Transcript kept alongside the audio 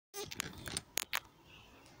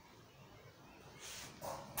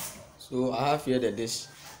So I have here the dish.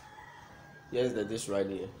 Here's the dish right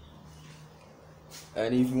here.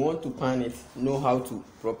 And if you want to pan it, know how to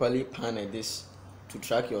properly pan a dish to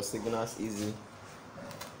track your signals easily.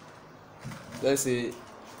 Let's say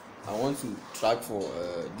I want to track for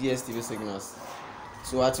DSTV signals.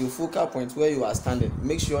 So at your focal point where you are standing,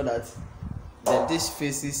 make sure that the dish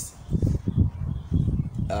faces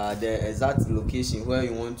the exact location where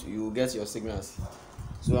you will get your signals.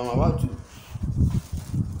 So I'm about to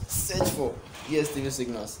search for DSTV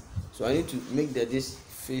signals. So I need to make the dish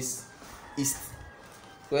face east.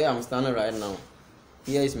 Where I'm standing right now,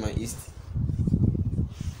 here is my east.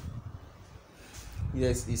 Here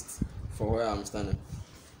is east for where I'm standing.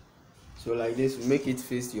 So like this, make it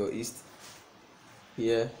face your east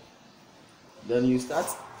here. Then you start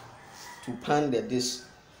to pan the dish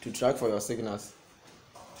to track for your signals.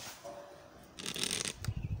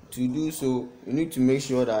 To do so, you need to make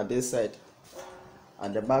sure that this side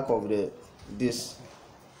at the back of the dish,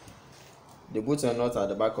 the bolts are not at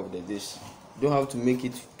the back of the dish. You don't have to make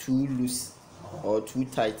it too loose or too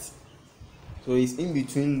tight. So it's in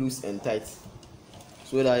between loose and tight,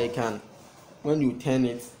 so that it can, when you turn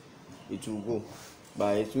it, it will go,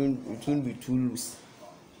 but it won't be too loose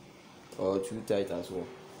or too tight as well.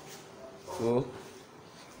 So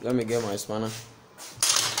let me get my spanner.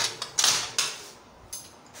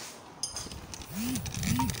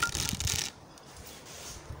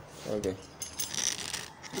 Okay.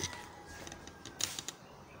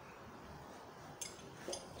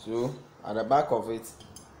 So at the back of it,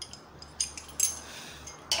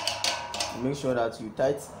 make sure that you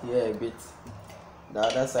tight here a bit. The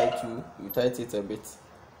other side too, you tight it a bit.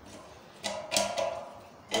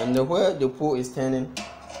 And where the pole is turning,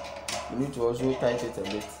 you need to also tight it a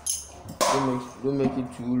bit. Don't make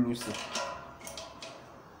it too loose.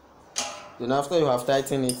 Then after you have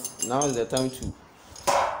tightened it, now is the time to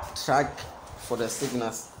track for the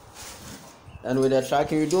signals. And with the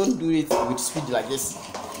tracking, you don't do it with speed like this.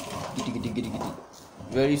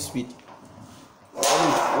 Very speed.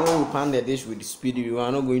 When you pan the dish with speed, you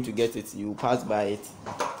are not going to get it. You pass by it.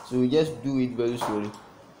 So you just do it very slowly.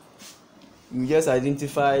 You just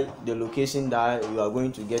identify the location that you are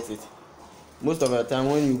going to get it. Most of the time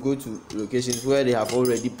when you go to locations where they have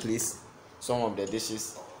already placed some of the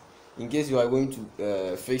dishes, in case you are going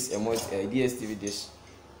to fix a DSTV dish,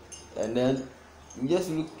 and then you just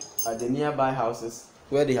look at the nearby houses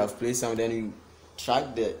where they have placed some, then you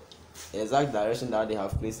track the exact direction that they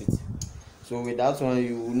have placed it. So with that one,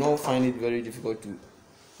 you will not find it very difficult to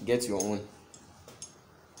get your own.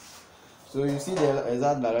 So you see the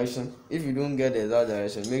exact direction. If you don't get the exact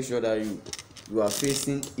direction, make sure that you are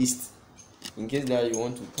facing east, in case that you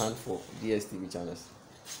want to pan for DSTV channels.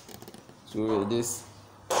 So with this,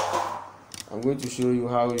 I'm going to show you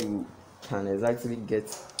how you can exactly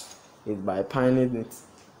get it by panning it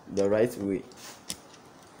the right way.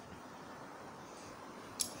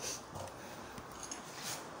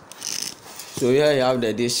 So here you have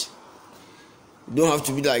the dish. You don't have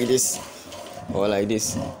to be like this or like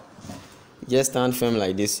this. Just stand firm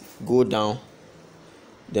like this, go down,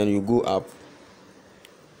 then you go up.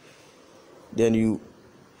 Then you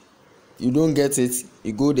don't get it,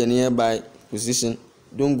 you go the nearby position.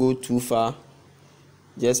 Don't go too far,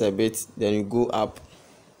 just a bit. Then you go up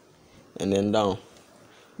and then down.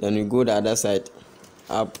 Then you go the other side,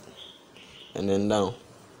 up and then down,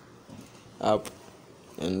 up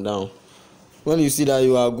and down. When you see that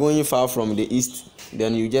you are going far from the east,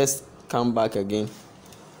 then you just come back again,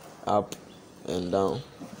 up and down.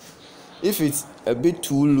 If it's a bit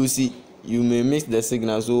too loosey, you may miss the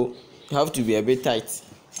signal, so you have to be a bit tight.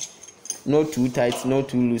 Not too tight, not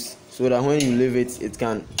too loose, so that when you leave it, it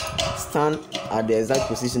can stand at the exact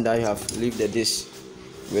position that you have leave the dish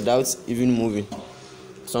without even moving.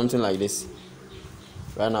 Something like this.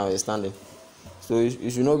 Right now it's standing. So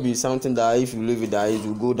it should not be something that if you leave it, that it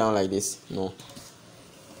will go down like this. No.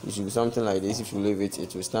 It should be something like this. If you leave it,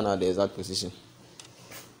 it will stand at the exact position.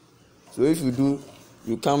 So if you do,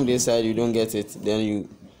 you come this side, you don't get it, then you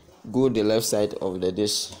go the left side of the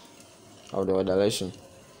dish, of the direction,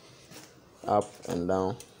 up and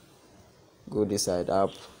down. Go this side,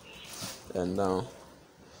 up and down.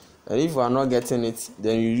 And if you are not getting it,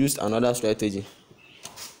 then you use another strategy.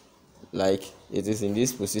 Like it is in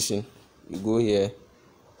this position, you go here,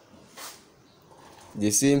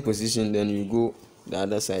 the same position, then you go the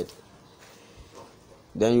other side.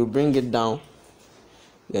 Then you bring it down,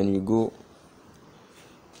 then you go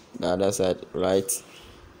the other side, right,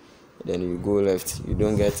 then you go left. You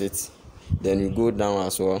don't get it, then you go down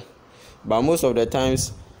as well. But most of the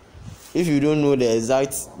times, if you don't know the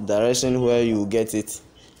exact direction where you get it,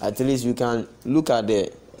 at least you can look at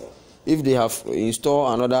the if they have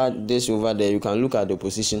installed another dish over there, you can look at the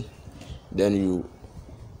position, then you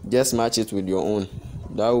just match it with your own.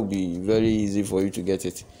 That will be very easy for you to get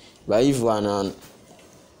it. But if you are an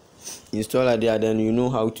installer there, then you know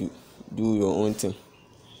how to do your own thing.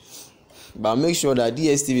 But make sure that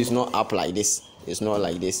DSTV is not up like this. It's not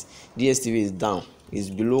like this. DSTV is down. It's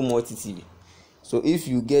below multi TV. So if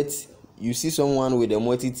you see someone with a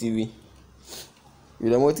multi TV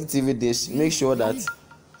dish, make sure that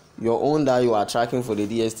your own that you are tracking for the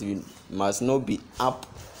DSTV must not be up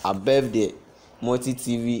above the multi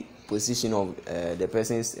TV position of the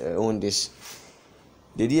person's own dish.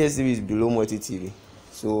 The DSTV is below multi TV,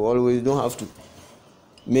 so always don't have to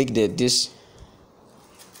make the dish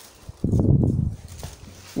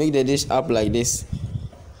up like this.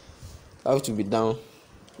 Have to be down,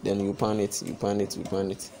 then you pan it.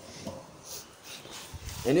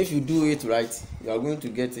 And if you do it right, you are going to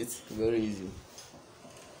get it very easy.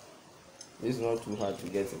 It's not too hard to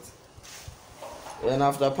get it. And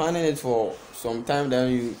after panning it for some time,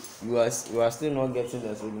 then you are still not getting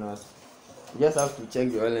the signals. You just have to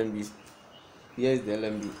check your LMB. Here is the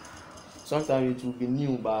LMB. Sometimes it will be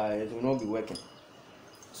new, but it will not be working.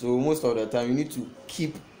 So most of the time, you need to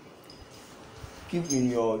keep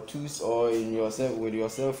in your tools or in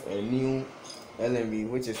yourself a new LMB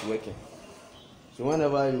which is working. So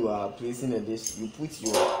whenever you are placing a dish, you put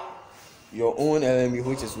your own LMB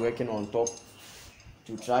which is working on top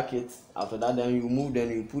to track it. After that, then you move, then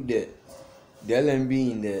you put the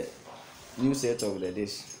LMB in the new set of the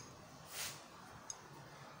dish.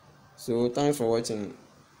 So thanks for watching.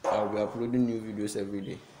 I'll be uploading new videos every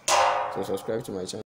day, so subscribe to my channel.